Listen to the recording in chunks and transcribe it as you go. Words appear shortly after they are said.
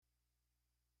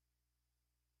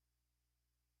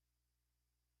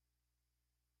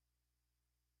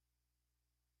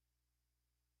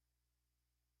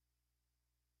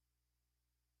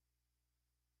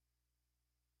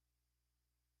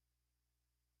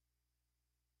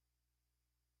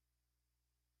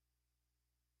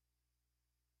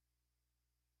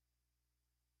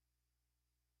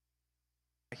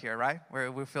here, right?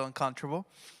 Where we're feeling comfortable.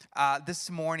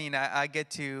 This morning, I get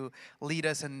to lead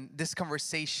us in this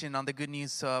conversation on the good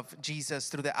news of Jesus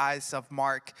through the eyes of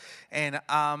Mark. And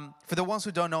for the ones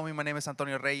who don't know me, my name is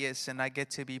Antonio Reyes, and I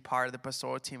get to be part of the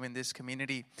pastoral team in this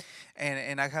community.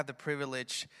 And I have the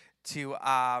privilege to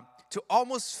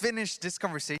almost finish this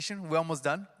conversation. We're almost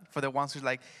done. For the ones who's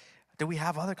like, do we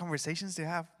have other conversations to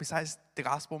have besides the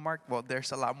gospel, Mark? Well,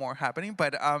 there's a lot more happening,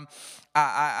 but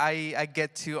I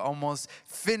get to almost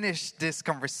finish this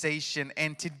conversation.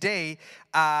 And today,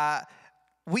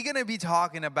 we're going to be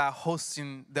talking about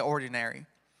hosting the ordinary.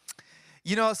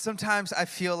 You know, sometimes I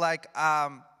feel like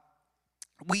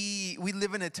we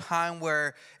live in a time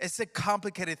where it's a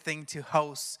complicated thing to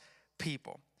host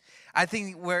people. I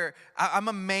think I'm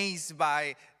amazed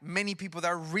by many people that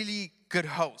are really good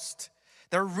hosts.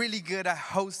 They're really good at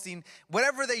hosting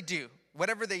whatever they do.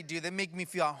 They make me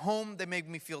feel at home. They make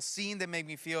me feel seen. They make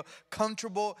me feel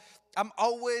comfortable. I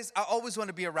always want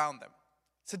to be around them.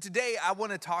 So today I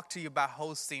want to talk to you about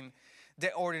hosting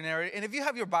the ordinary. And if you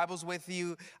have your Bibles with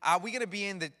you, we're going to be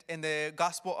in the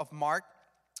Gospel of Mark,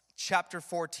 chapter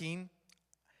 14,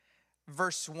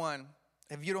 verse 1.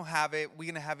 If you don't have it, we're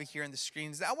going to have it here on the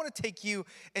screens. I want to take you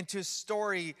into a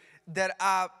story that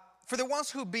for the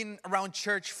ones who've been around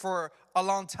church for a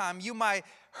long time, you might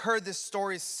heard this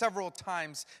story several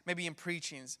times, maybe in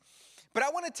preachings. But I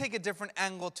want to take a different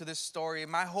angle to this story.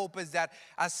 My hope is that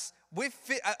as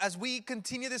we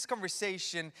continue this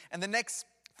conversation in the next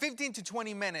 15 to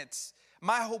 20 minutes,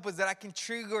 my hope is that I can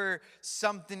trigger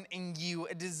something in you,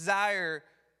 a desire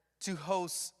to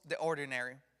host the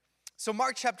ordinary. So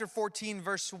Mark chapter 14,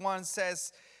 verse 1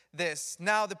 says this: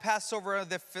 Now the Passover and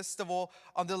the festival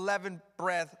of the leavened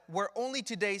bread were only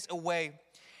 2 days away.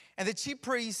 And the chief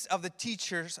priests of the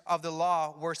teachers of the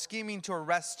law were scheming to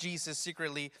arrest Jesus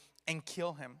secretly and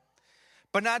kill him.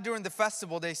 But not during the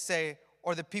festival, they say,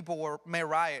 or the people may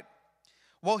riot.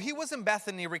 While he was in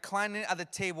Bethany, reclining at the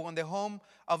table in the home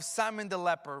of Simon the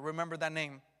leper, remember that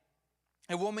name,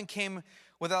 a woman came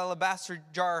with an alabaster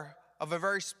jar of a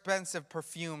very expensive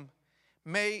perfume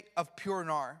made of pure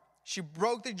nard. She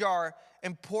broke the jar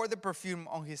and poured the perfume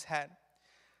on his head.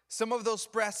 Some of those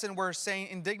present were saying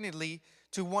indignantly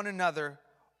to one another,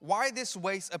 "Why this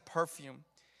waste of perfume?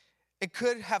 It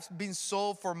could have been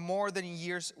sold for more than a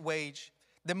year's wage,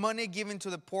 the money given to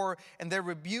the poor." And they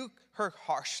rebuked her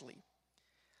harshly.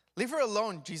 "Leave her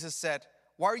alone," Jesus said.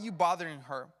 "Why are you bothering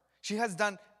her? She has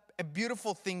done a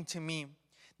beautiful thing to me.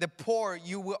 The poor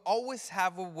you will always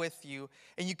have with you,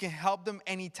 and you can help them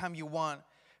anytime you want.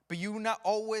 But you will not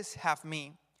always have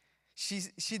me.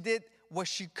 She did what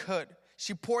she could.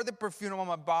 She poured the perfume on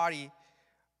my body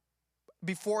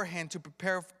beforehand to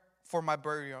prepare for my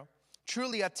burial.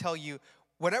 Truly, I tell you,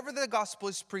 whatever the gospel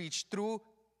is preached through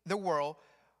the world,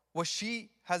 what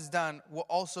she has done will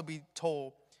also be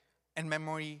told in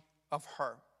memory of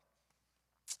her."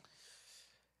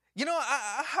 You know,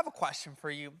 I have a question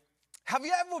for you. Have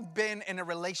you ever been in a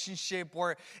relationship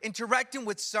or interacting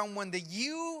with someone that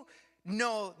you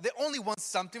know they only want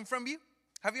something from you?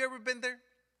 Have you ever been there?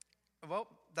 Well,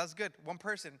 that's good. One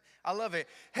person. I love it.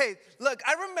 Hey, look,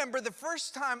 I remember the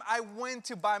first time I went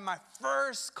to buy my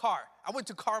first car. I went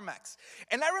to CarMax.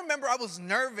 And I remember I was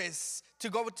nervous to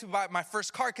go to buy my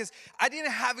first car because I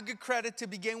didn't have a good credit to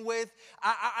begin with.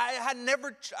 I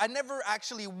never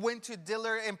actually went to a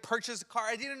dealer and purchased a car.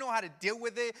 I didn't know how to deal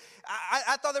with it.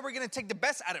 I thought they were going to take the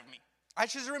best out of me. I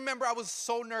just remember I was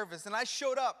so nervous. And I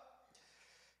showed up.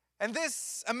 And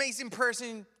this amazing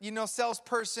person,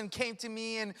 salesperson came to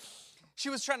me, and she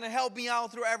was trying to help me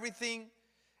out through everything.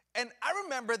 And I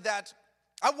remember that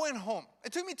I went home.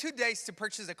 It took me 2 days to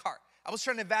purchase a car. I was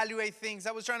trying to evaluate things.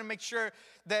 I was trying to make sure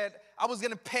that I was going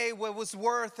to pay what it was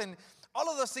worth and all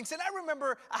of those things. And I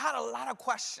remember I had a lot of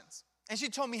questions. And she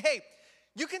told me, "Hey,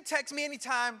 you can text me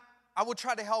anytime. I will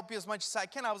try to help you as much as I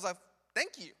can." I was like,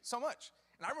 "Thank you so much."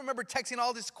 And I remember texting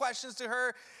all these questions to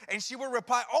her, and she would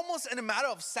reply almost in a matter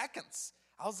of seconds.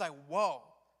 I was like, whoa,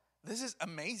 this is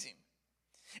amazing.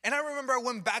 And I remember I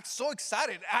went back so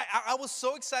excited. I was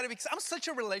so excited because I'm such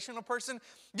a relational person.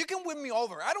 You can win me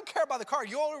over. I don't care about the car.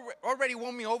 You already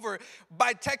won me over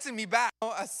by texting me back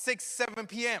at 6, 7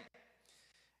 p.m.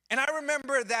 And I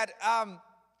remember that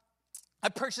I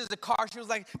purchased a car. She was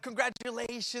like,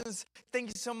 "Congratulations. Thank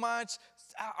you so much."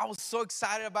 I was so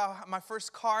excited about my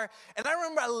first car. And I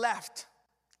remember I left.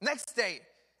 Next day,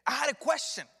 I had a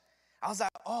question. I was like,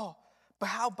 "Oh, but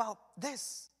how about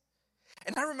this?"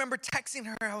 And I remember texting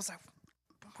her. I was like,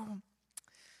 boom, boom.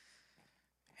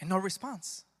 And no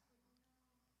response.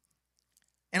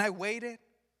 And I waited.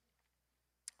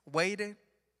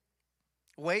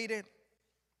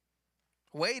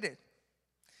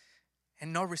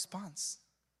 and no response.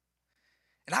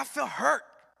 And I felt hurt.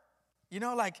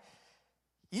 Like,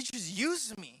 you just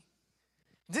used me.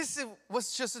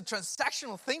 Was just a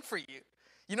transactional thing for you.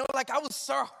 Like I was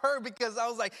so hurt because I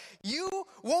was like, you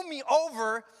won me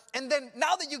over, and then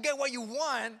now that you get what you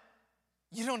want,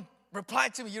 you don't reply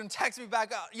to me, you don't text me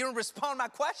back, you don't respond to my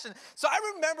question. So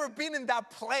I remember being in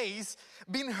that place,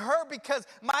 being hurt because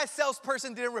my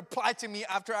salesperson didn't reply to me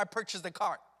after I purchased the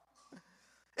car.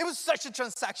 It was such a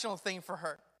transactional thing for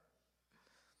her.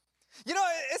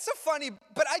 It's so funny,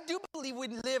 but I do believe we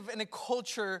live in a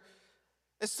culture,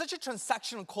 it's such a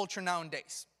transactional culture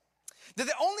nowadays, that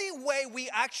the only way we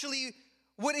actually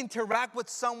would interact with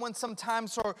someone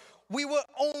sometimes, or we will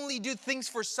only do things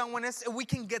for someone else if we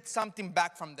can get something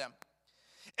back from them.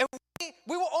 And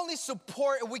we will only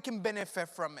support if we can benefit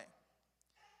from it.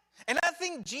 And I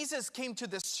think Jesus came to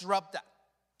disrupt that.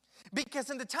 Because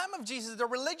in the time of Jesus, the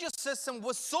religious system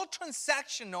was so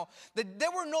transactional that they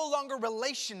were no longer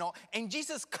relational. And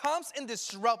Jesus comes and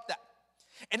disrupts that.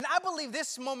 And I believe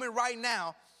this moment right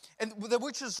now, and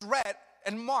which is read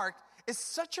and marked, is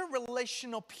such a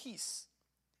relational piece.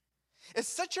 It's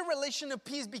such a relational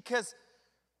piece because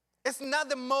it's not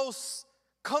the most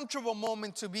comfortable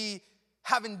moment to be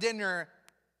having dinner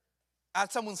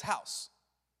at someone's house.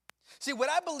 See, what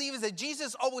I believe is that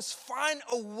Jesus always finds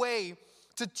a way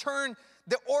to turn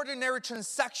the ordinary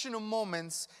transactional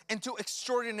moments into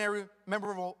extraordinary,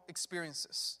 memorable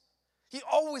experiences. He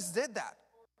always did that.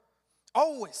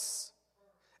 Always.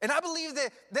 And I believe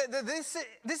that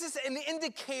this is an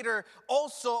indicator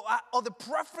also of the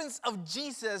preference of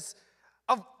Jesus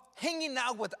of hanging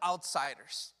out with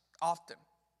outsiders often.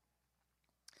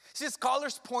 See,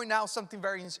 scholars point out something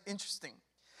very interesting.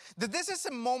 That this is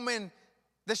a moment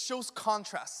that shows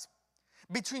contrast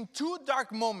between two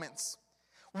dark moments.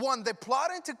 One, they're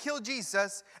plotting to kill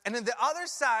Jesus, and then the other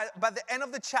side, by the end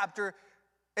of the chapter,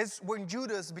 is when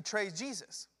Judas betrays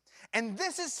Jesus. And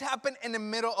this has happened in the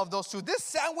middle of those two. This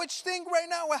sandwich thing right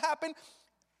now, what happened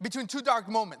between two dark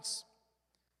moments.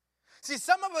 See,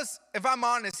 some of us, if I'm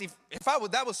honest, if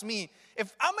that was me,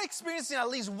 if I'm experiencing at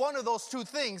least one of those two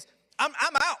things, I'm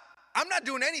out. I'm not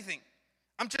doing anything.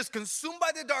 I'm just consumed by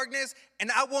the darkness,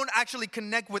 and I won't actually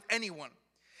connect with anyone.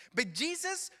 But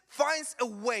Jesus finds a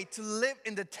way to live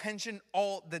in the tension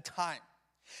all the time.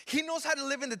 He knows how to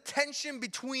live in the tension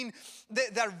between the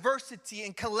adversity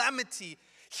and calamity.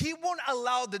 He won't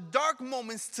allow the dark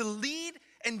moments to lead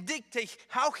and dictate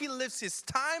how he lives his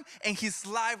time and his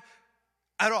life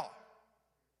at all.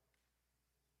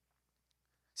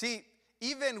 See,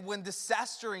 even when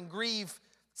disaster and grief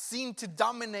seem to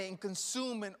dominate and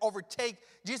consume and overtake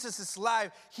Jesus'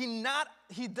 life,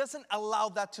 he doesn't allow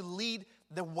that to lead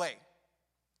the way.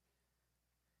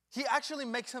 He actually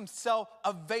makes himself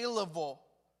available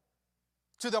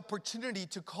to the opportunity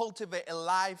to cultivate a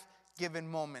life-giving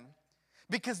moment.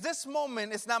 Because this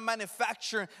moment is not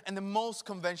manufactured in the most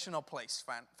conventional place,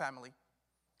 family.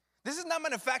 This is not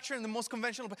manufactured in the most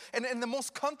conventional and in the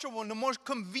most comfortable and the most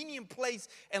convenient place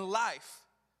in life.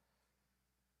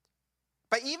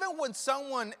 But even when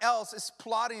someone else is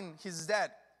plotting his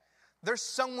death, there's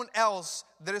someone else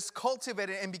that is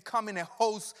cultivated and becoming a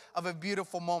host of a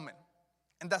beautiful moment.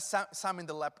 And that's Simon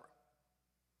the leper.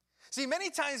 See, many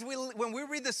times when we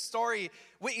read this story,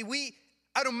 we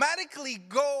automatically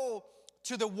go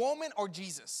to the woman or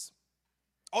Jesus.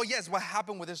 Oh yes, what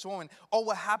happened with this woman? Oh,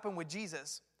 what happened with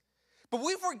Jesus? But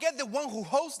we forget the one who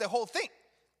hosts the whole thing.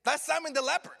 That's Simon the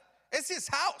leper. It's his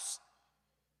house.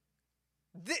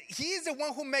 He is the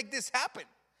one who makes this happen.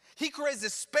 He creates the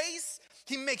space.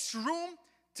 He makes room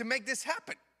to make this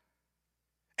happen.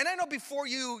 And I know before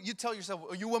you tell yourself,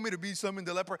 oh, you want me to be Simon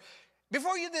the leper?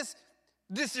 Before you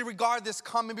disregard this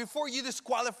comment, before you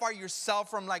disqualify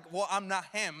yourself from like, well, I'm not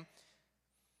him.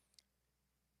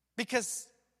 Because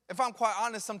if I'm quite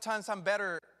honest, sometimes I'm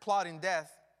better plotting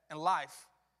death and life.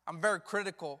 I'm very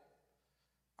critical.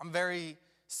 I'm very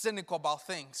cynical about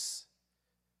things.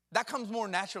 That comes more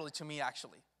naturally to me,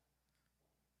 actually.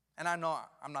 And I know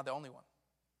I'm not the only one.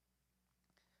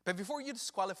 But before you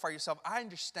disqualify yourself, I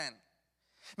understand.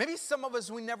 Maybe some of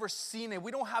us, we never seen it.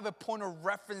 We don't have a point of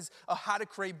reference of how to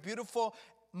create beautiful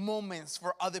moments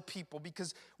for other people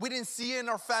because we didn't see it in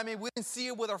our family. We didn't see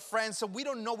it with our friends. So we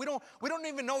don't know. We don't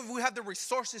even know if we have the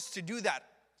resources to do that.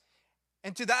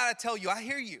 And to that, I tell you, I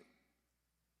hear you.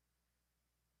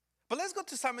 But let's go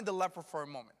to Simon the leper for a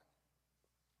moment.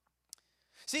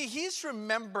 See, he's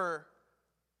remembered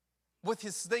with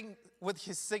his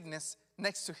sickness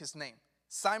next to his name,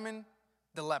 Simon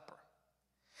the leper.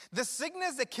 The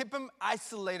sickness that kept him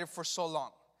isolated for so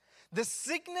long. The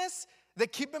sickness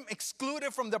that keep him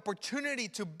excluded from the opportunity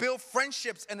to build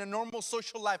friendships and a normal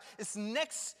social life is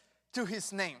next to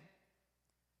his name.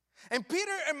 And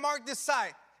Peter and Mark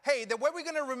decide, hey, the way we're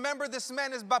going to remember this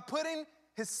man is by putting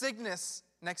his sickness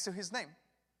next to his name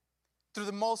through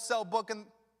the most sold book in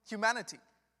humanity.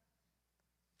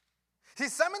 See,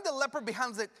 Simon the leper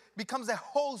becomes a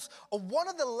host of one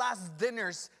of the last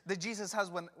dinners that Jesus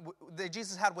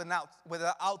had with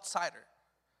an outsider.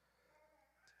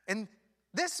 And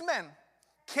this man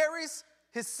carries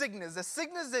his sickness, the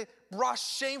sickness that brought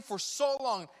shame for so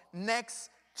long, next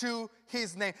to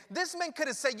his name. This man could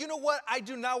have said, you know what, I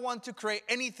do not want to create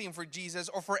anything for Jesus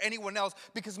or for anyone else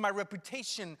because my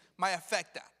reputation might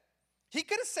affect that. He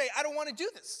could have said, I don't want to do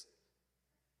this.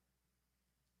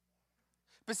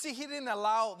 But see, he didn't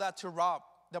allow that to rob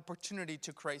the opportunity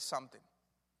to create something.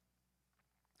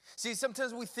 See,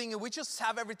 sometimes we think if we just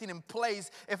have everything in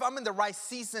place, if I'm in the right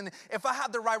season, if I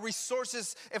have the right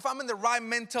resources, if I'm in the right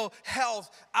mental health,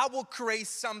 I will create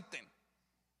something.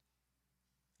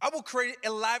 I will create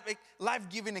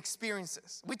life-giving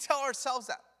experiences. We tell ourselves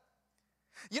that.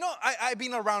 You know, I've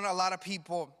been around a lot of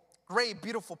people, great,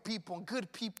 beautiful people,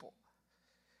 good people.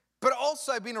 But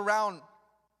also I've been around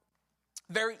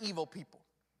very evil people.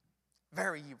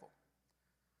 Very evil.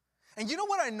 And you know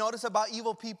what I notice about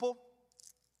evil people?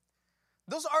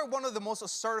 Those are one of the most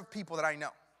assertive people that I know.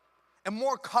 And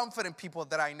more confident people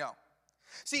that I know.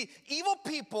 See, evil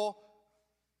people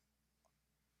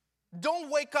don't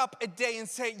wake up a day and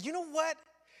say, you know what?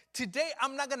 Today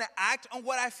I'm not going to act on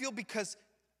what I feel because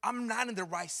I'm not in the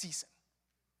right season.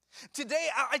 Today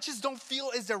I just don't feel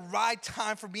it's the right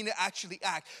time for me to actually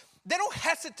act. They don't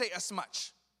hesitate as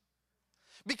much.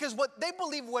 Because what they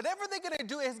believe, whatever they're going to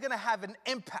do is going to have an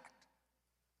impact.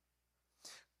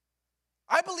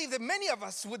 I believe that many of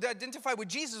us would identify with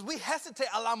Jesus. We hesitate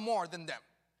a lot more than them.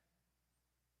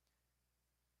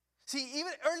 See,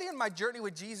 even early in my journey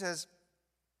with Jesus,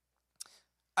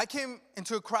 I came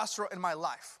into a crossroad in my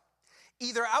life.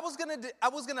 Either I was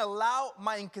gonna allow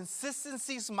my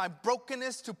inconsistencies, my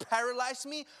brokenness to paralyze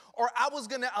me, or I was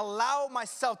gonna allow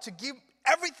myself to give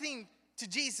everything to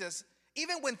Jesus,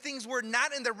 even when things were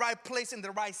not in the right place, in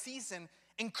the right season,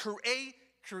 and create.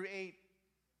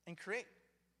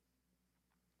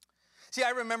 See,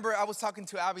 I remember I was talking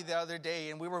to Abby the other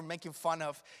day, and we were making fun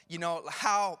of,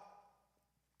 how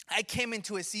I came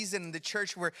into a season in the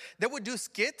church where they would do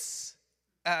skits,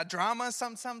 drama,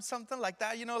 something like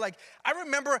that. I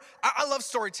remember, I love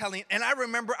storytelling, and I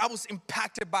remember I was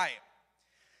impacted by it.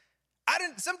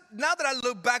 Now that I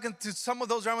look back into some of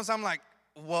those dramas, I'm like,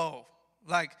 whoa,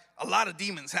 like a lot of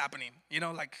demons happening, I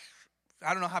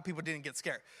don't know how people didn't get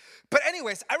scared. But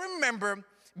anyways, I remember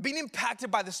being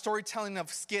impacted by the storytelling of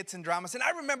skits and dramas. And I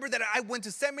remember that I went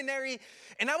to seminary,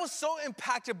 and I was so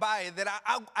impacted by it that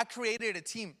I created a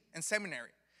team in seminary.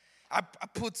 I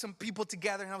put some people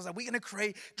together, and I was like, we're going to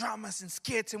create dramas and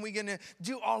skits, and we're going to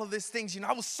do all of these things.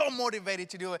 I was so motivated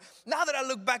to do it. Now that I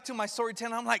look back to my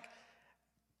storytelling, I'm like,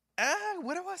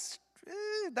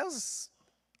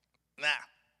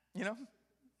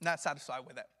 not satisfied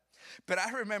with that. But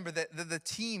I remember that the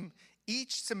team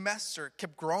each semester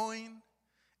kept growing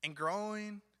and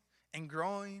growing and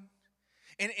growing.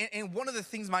 And one of the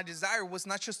things, my desire was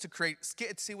not just to create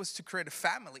skits, it was to create a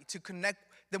family, to connect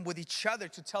them with each other,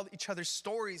 to tell each other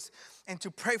stories, and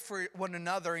to pray for one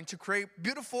another, and to create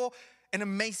beautiful and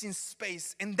amazing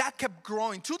space. And that kept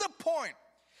growing to the point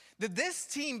that this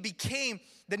team became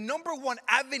the #1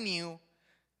 avenue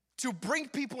to bring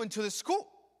people into the school.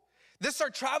 They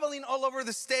start traveling all over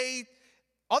the state,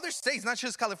 other states, not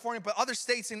just California, but other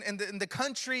states in the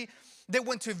country. They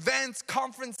went to events,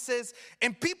 conferences,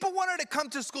 and people wanted to come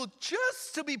to school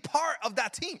just to be part of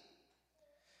that team.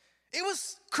 It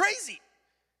was crazy.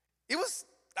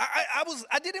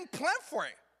 I didn't plan for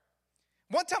it.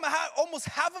 One time I had almost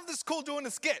half of the school doing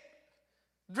a skit.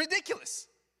 Ridiculous.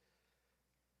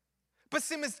 But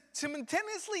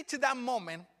simultaneously to that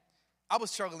moment, I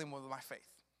was struggling with my faith.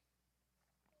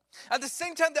 At the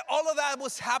same time that all of that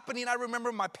was happening, I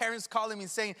remember my parents calling me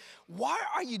saying, "Why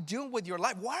are you doing with your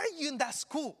life? Why are you in that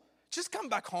school? Just come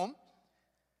back home.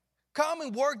 Come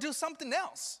and work, do something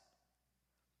else."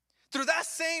 Through that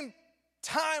same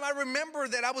time, I remember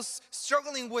that I was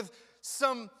struggling with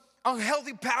some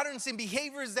unhealthy patterns and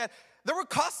behaviors that they were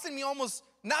costing me almost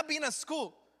not being at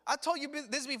school. I told you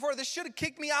this before, they should have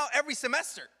kicked me out every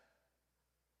semester.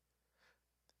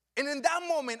 And in that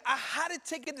moment, I had to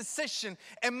take a decision.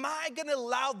 Am I going to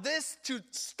allow this to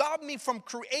stop me from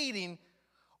creating,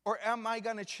 or am I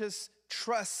going to just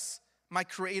trust my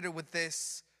Creator with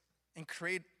this and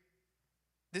create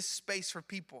this space for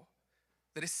people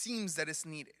that it seems that is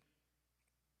needed?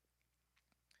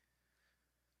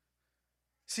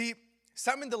 See,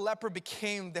 Simon the leper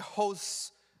became the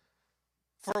host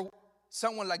for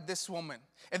someone like this woman.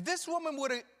 If this woman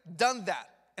would have done that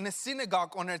in a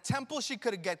synagogue or in a temple, she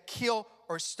could have got killed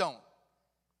or stoned.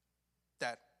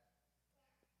 Dead.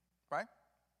 Right?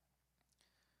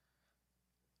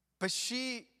 But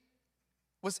she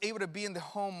was able to be in the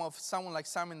home of someone like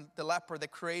Simon the leper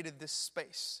that created this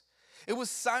space. It was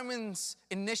Simon's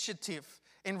initiative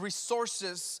and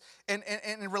resources and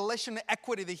relational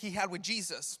equity that he had with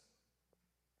Jesus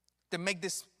that make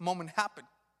this moment happen.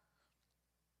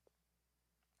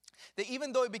 That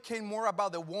even though it became more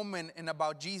about the woman and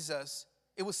about Jesus,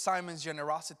 it was Simon's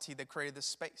generosity that created this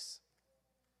space.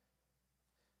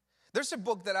 There's a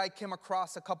book that I came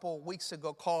across a couple of weeks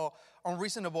ago called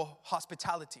Unreasonable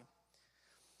Hospitality.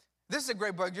 This is a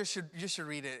great book. You should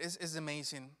read it. It's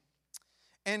amazing.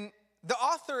 And the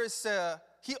author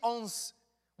he owns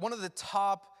one of the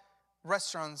top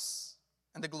restaurants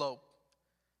in the globe.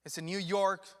 It's in New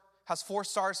York, has 4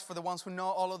 stars for the ones who know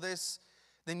all of this.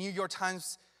 The New York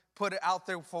Times put it out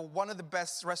there for one of the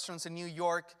best restaurants in New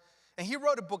York. And he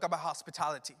wrote a book about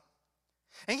hospitality.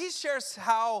 And he shares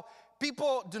how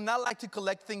people do not like to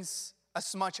collect things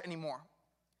as much anymore.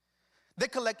 They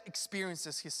collect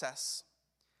experiences, he says.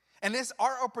 And it's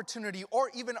our opportunity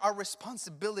or even our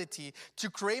responsibility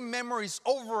to create memories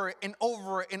over and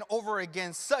over and over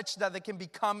again such that they can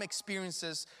become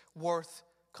experiences worth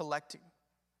collecting.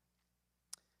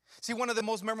 See, one of the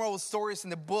most memorable stories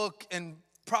in the book, and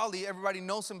probably everybody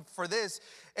knows him for this,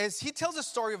 is he tells the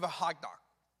story of a hot dog.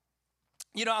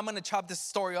 You know, I'm going to chop this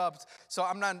story up, so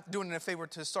I'm not doing it a favor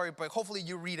to the story, but hopefully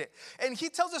you read it. And he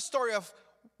tells the story of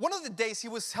one of the days he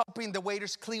was helping the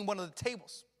waiters clean one of the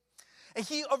tables. And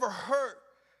he overheard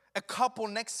a couple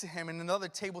next to him in another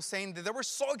table saying that they were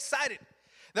so excited.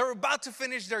 They were about to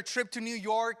finish their trip to New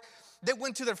York. They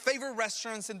went to their favorite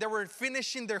restaurants and they were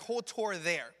finishing their whole tour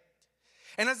there.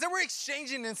 And as they were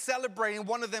exchanging and celebrating,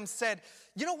 one of them said,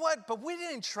 "You know what, but we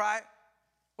didn't try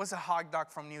was a hot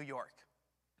dog from New York."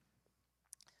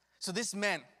 So this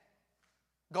man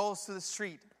goes to the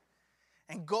street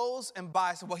and goes and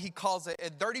buys what he calls a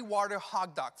dirty water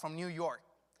hot dog from New York.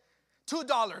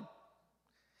 $2.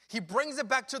 He brings it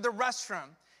back to the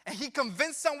restaurant and he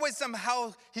convinced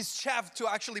somehow his chef to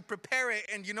actually prepare it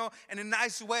and, in a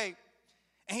nice way.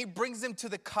 And he brings them to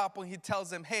the couple and he tells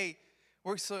them, "Hey,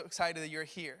 we're so excited that you're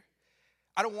here.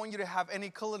 I don't want you to have any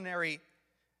culinary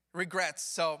regrets,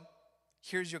 so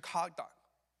here's your hot dog."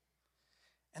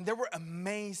 And they were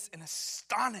amazed and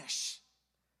astonished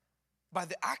by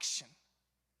the action.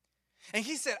 And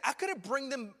he said, "I could have bring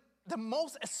them the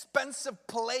most expensive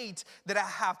plate that I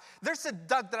have. There's a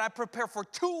duck that I prepare for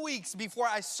 2 weeks before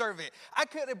I serve it. I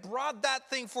could have brought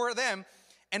that thing for them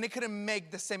and it couldn't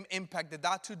make the same impact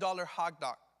that $2 hot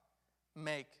dog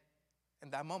make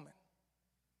in that moment."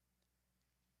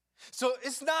 So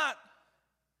it's not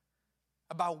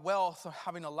about wealth or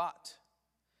having a lot.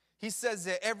 He says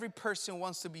that every person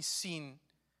wants to be seen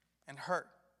and heard.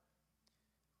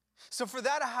 So for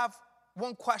that, I have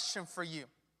one question for you.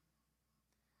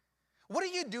 What do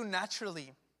you do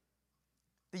naturally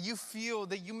that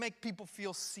you make people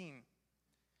feel seen?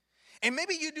 And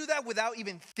maybe you do that without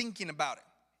even thinking about it.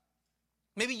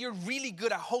 Maybe you're really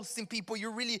good at hosting people.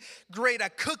 You're really great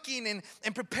at cooking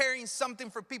and preparing something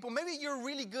for people. Maybe you're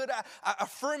really good at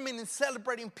affirming and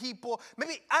celebrating people.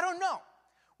 Maybe, I don't know.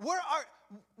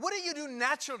 What do you do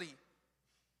naturally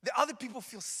that other people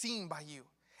feel seen by you?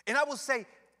 And I will say,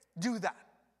 do that.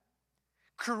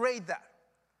 Create that.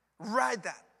 Write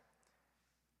that.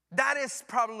 That is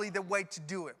probably the way to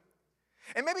do it.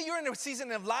 And maybe you're in a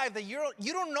season of life that you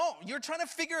don't know. You're trying to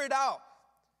figure it out.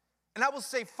 And I will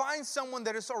say, find someone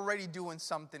that is already doing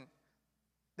something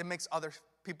that makes other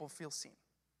people feel seen.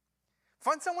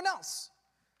 Find someone else.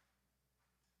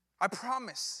 I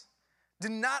promise. Do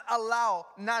not allow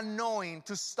not knowing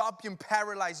to stop you and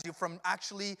paralyze you from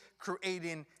actually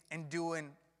creating and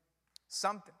doing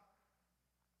something.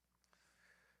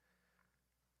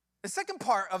 The second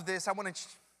part of this, I want to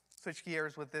switch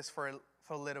gears with this for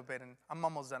a little bit, and I'm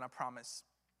almost done, I promise.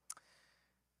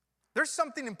 There's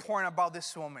something important about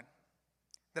this woman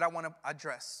that I want to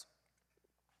address.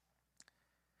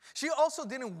 She also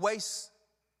didn't waste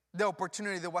the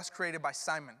opportunity that was created by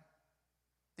Simon.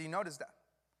 Do you notice that?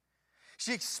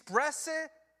 She expressed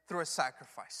it through a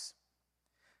sacrifice.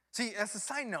 See, as a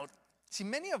side note,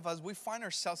 many of us, we find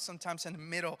ourselves sometimes in the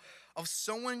middle of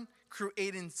someone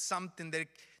creating something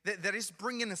that is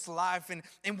bringing us life,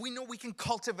 and we know we can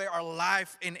cultivate our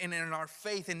life and our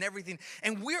faith and everything,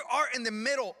 and we are in the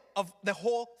middle of the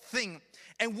whole thing,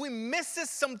 and we miss it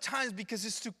sometimes because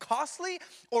it's too costly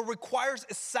or requires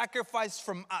a sacrifice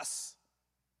from us.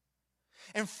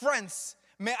 And friends,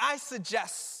 may I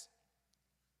suggest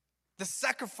the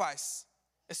sacrifice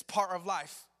is part of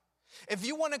life. If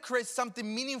you want to create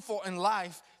something meaningful in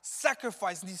life,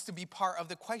 sacrifice needs to be part of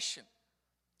the equation.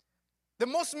 The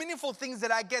most meaningful things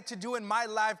that I get to do in my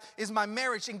life is my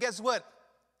marriage. And guess what?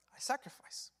 I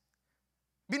sacrifice.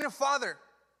 Being a father,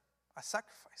 I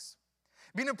sacrifice.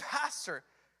 Being a pastor,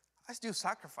 I do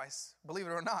sacrifice, believe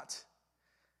it or not.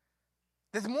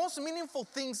 The most meaningful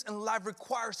things in life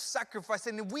require sacrifice.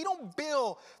 And if we don't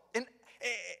build in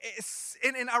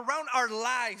around our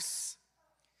lives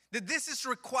that this is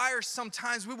required,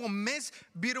 sometimes we will miss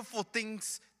beautiful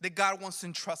things that God wants to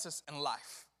entrust us in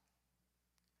life.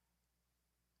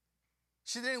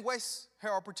 She didn't waste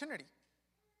her opportunity.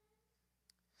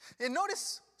 And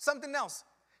notice something else.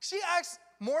 She acts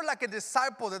more like a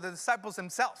disciple than the disciples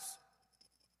themselves.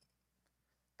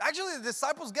 Actually, the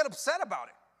disciples get upset about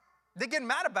it. They get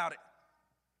mad about it.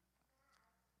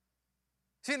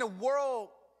 See, in a world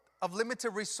of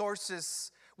limited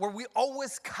resources where we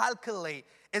always calculate,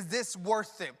 is this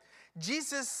worth it?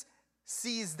 Jesus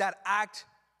sees that act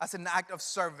as an act of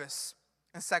service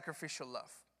and sacrificial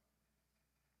love.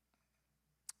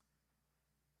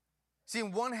 See,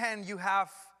 in one hand, you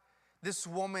have this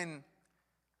woman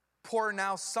pouring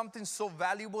out something so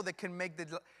valuable that could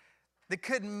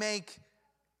make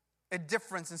a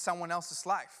difference in someone else's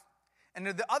life. And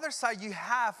on the other side, you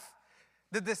have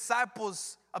the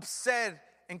disciples upset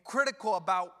and critical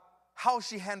about how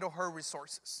she handled her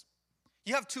resources.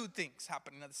 You have two things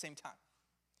happening at the same time.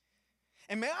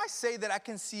 And may I say that I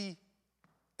can see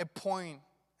a point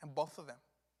in both of them.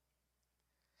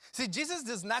 See, Jesus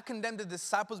does not condemn the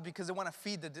disciples because they want to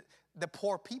feed the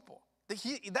poor people.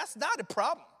 That's not a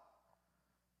problem.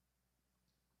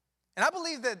 And I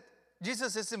believe that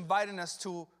Jesus is inviting us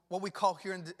to what we call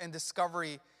here in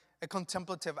Discovery a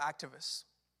contemplative activist.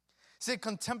 See, a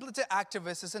contemplative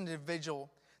activist is an individual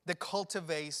that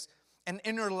cultivates an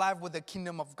inner life with the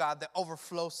kingdom of God that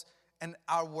overflows an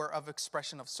outward of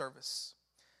expression of service.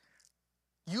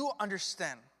 You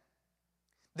understand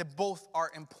that both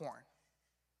are important.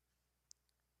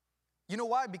 You know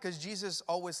why? Because Jesus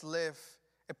always lived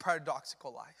a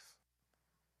paradoxical life.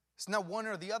 It's not one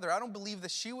or the other. I don't believe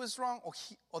that she was wrong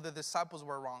or the disciples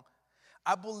were wrong.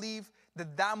 I believe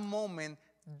that moment,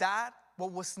 that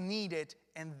what was needed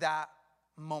in that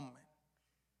moment.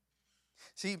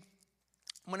 See, I'm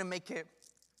going to make it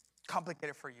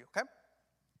complicated for you, okay?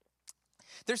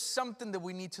 There's something that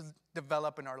we need to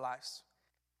develop in our lives,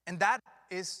 and that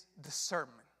is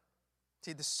discernment.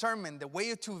 See, discernment, the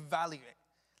way to evaluate.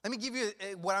 Let me give you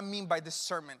what I mean by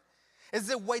discernment. It's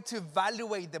the way to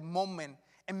evaluate the moment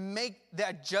and make the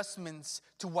adjustments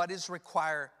to what is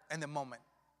required in the moment.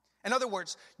 In other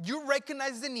words, you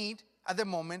recognize the need at the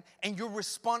moment and you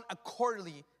respond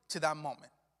accordingly to that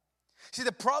moment. See,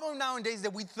 the problem nowadays is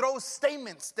that we throw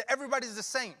statements that everybody's the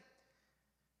same.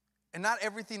 And not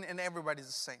everything and everybody's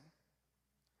the same.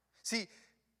 See,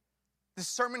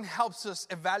 discernment helps us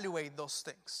evaluate those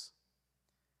things.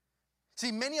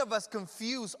 See, many of us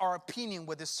confuse our opinion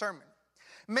with discernment.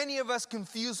 Many of us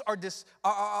confuse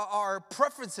our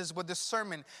preferences with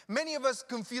discernment. Many of us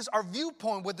confuse our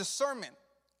viewpoint with discernment.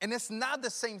 And it's not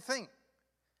the same thing.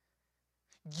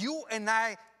 You and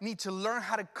I need to learn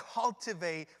how to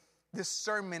cultivate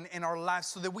discernment in our lives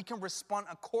so that we can respond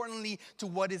accordingly to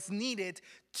what is needed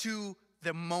to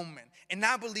the moment. And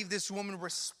I believe this woman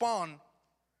responded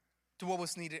to what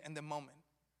was needed in the moment.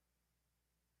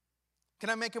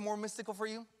 Can I make it more mystical for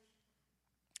you?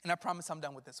 And I promise I'm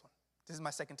done with this one. This is my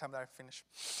second time that I finish.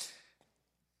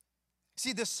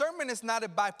 See, discernment is not a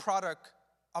byproduct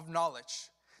of knowledge.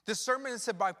 Discernment is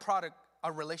a byproduct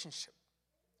of relationship.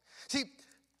 See,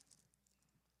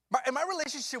 in my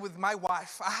relationship with my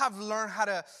wife, I have learned how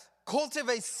to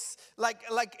cultivate like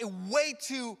a way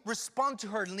to respond to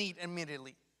her need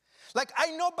immediately. Like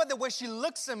I know by the way she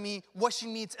looks at me what she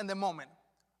needs in the moment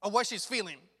or what she's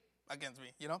feeling against me,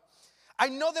 you know. I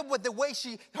know that with the way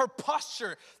her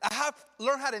posture, I have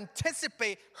learned how to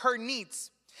anticipate her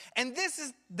needs. And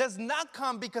this does not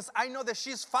come because I know that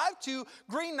she's 5'2",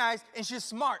 green eyes, and she's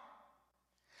smart.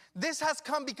 This has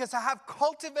come because I have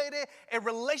cultivated a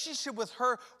relationship with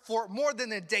her for more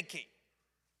than a decade.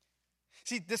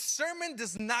 See, discernment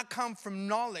does not come from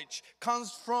knowledge,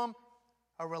 comes from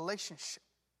a relationship.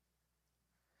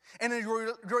 And in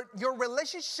your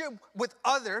relationship with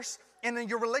others and in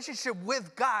your relationship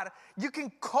with God, you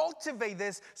can cultivate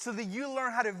this so that you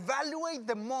learn how to evaluate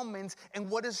the moments and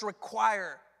what is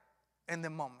required in the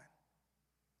moment.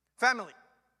 Family,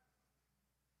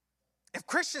 if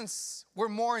Christians were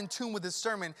more in tune with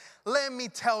discernment, let me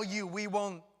tell you, we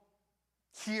won't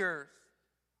hear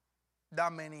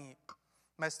that many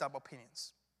messed up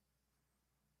opinions.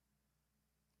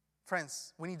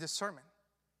 Friends, we need discernment.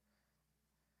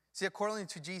 See, according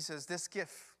to Jesus, this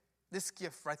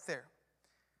gift right there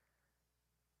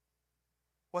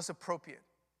was appropriate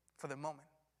for the moment.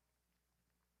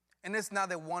 And it's not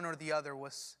that one or the other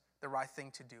was the right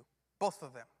thing to do. Both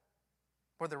of them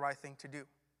were the right thing to do.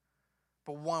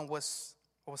 But one was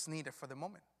what was needed for the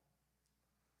moment.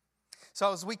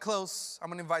 So as we close, I'm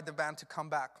going to invite the band to come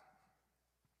back.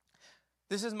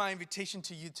 This is my invitation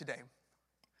to you today.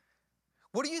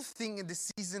 What do you think in the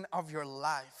season of your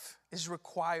life is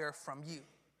required from you?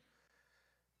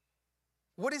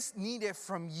 What is needed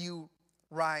from you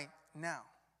right now?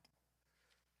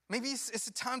 Maybe it's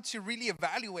a time to really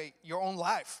evaluate your own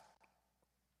life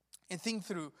and think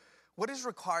through what is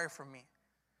required from me.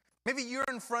 Maybe you're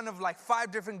in front of like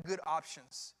 5 different good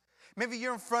options. Maybe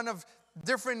you're in front of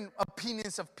different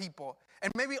opinions of people.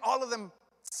 And maybe all of them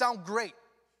sound great.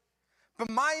 But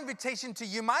my invitation to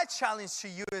you, my challenge to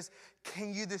you is,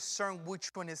 can you discern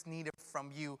which one is needed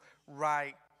from you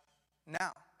right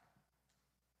now?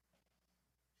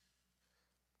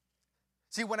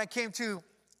 See, when I came to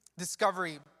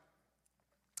Discovery,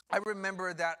 I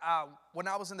remember that when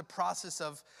I was in the process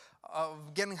of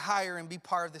getting hired and be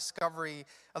part of Discovery,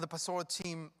 of the pastoral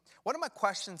team, one of my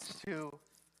questions to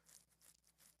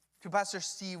Pastor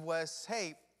Steve was,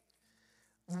 hey,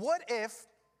 what if,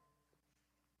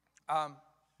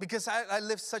 because I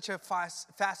live such a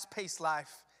fast-paced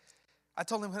life, I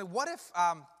told him, hey, what if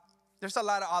there's a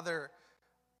lot of other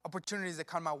opportunities that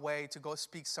come my way to go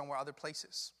speak somewhere, other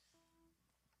places?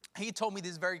 He told me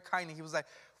this very kindly. He was like,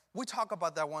 we talk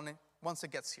about that one once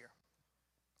it gets here.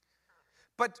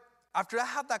 But after I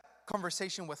had that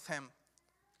conversation with him,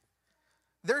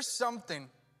 there's something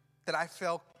that I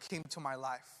felt came to my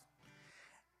life.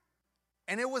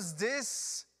 And it was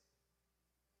this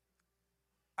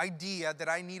idea that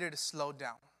I needed to slow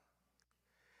down,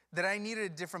 that I needed a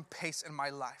different pace in my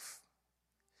life,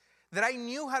 that I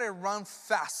knew how to run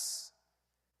fast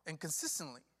and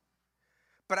consistently,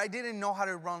 but I didn't know how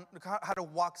to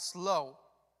walk slow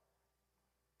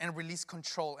and release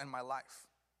control in my life.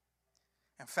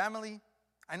 And family,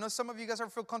 I know some of you guys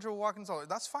feel comfortable walking slow.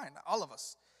 That's fine, all of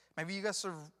us. Maybe you guys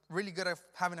are really good at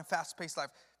having a fast-paced life.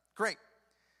 Great.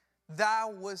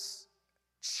 That was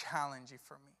challenging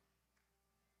for me.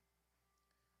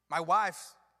 My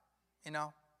wife,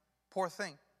 poor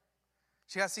thing.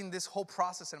 She has seen this whole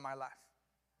process in my life.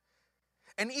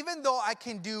 And even though I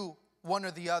can do one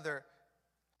or the other,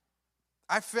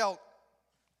 I felt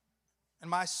in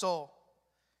my soul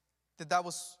that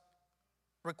was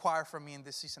required from me in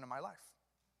this season of my life.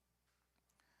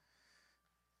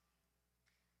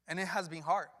 And it has been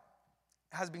hard.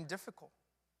 It has been difficult.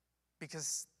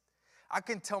 Because I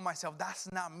can tell myself,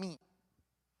 that's not me.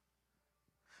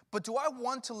 But do I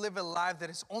want to live a life that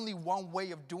is only one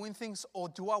way of doing things, or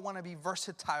do I want to be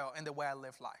versatile in the way I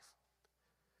live life?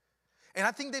 And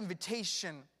I think the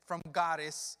invitation from God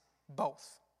is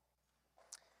both.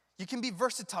 You can be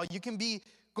versatile. You can be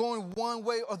going one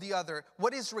way or the other.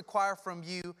 What is required from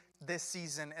you this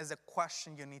season is a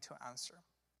question you need to answer.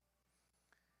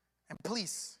 And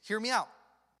please, hear me out.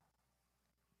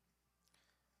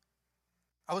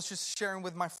 I was just sharing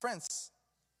with my friends.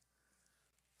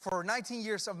 For 19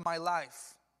 years of my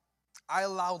life, I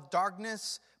allowed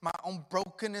darkness, my own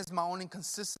brokenness, my own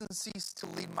inconsistencies to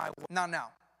lead my way. Now.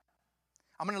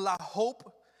 I'm going to allow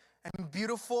hope and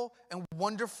beautiful and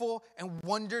wonderful and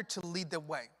wonder to lead the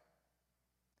way.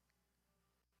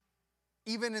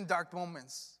 Even in dark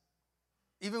moments,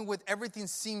 even with everything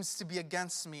seems to be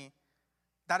against me,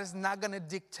 that is not going to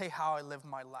dictate how I live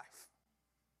my life.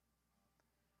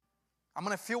 I'm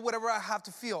going to feel whatever I have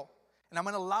to feel, and I'm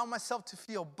going to allow myself to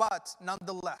feel, but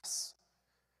nonetheless,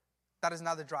 that is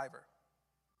not the driver.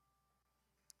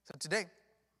 So today,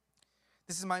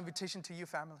 this is my invitation to you,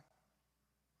 family.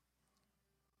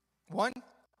 One,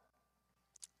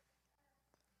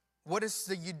 what is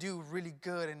that you do really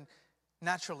good and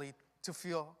naturally to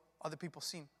feel other people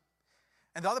seen?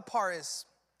 And the other part is,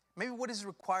 maybe what is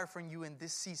required from you in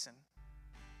this season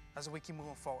as we keep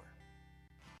moving forward.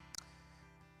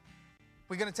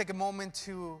 We're going to take a moment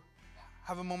to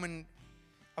have a moment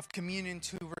of communion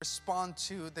to respond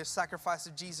to the sacrifice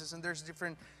of Jesus. And there's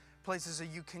different places that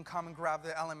you can come and grab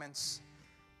the elements.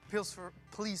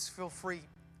 Please feel free.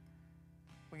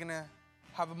 We're going to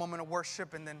have a moment of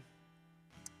worship, and then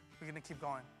we're going to keep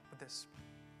going with this.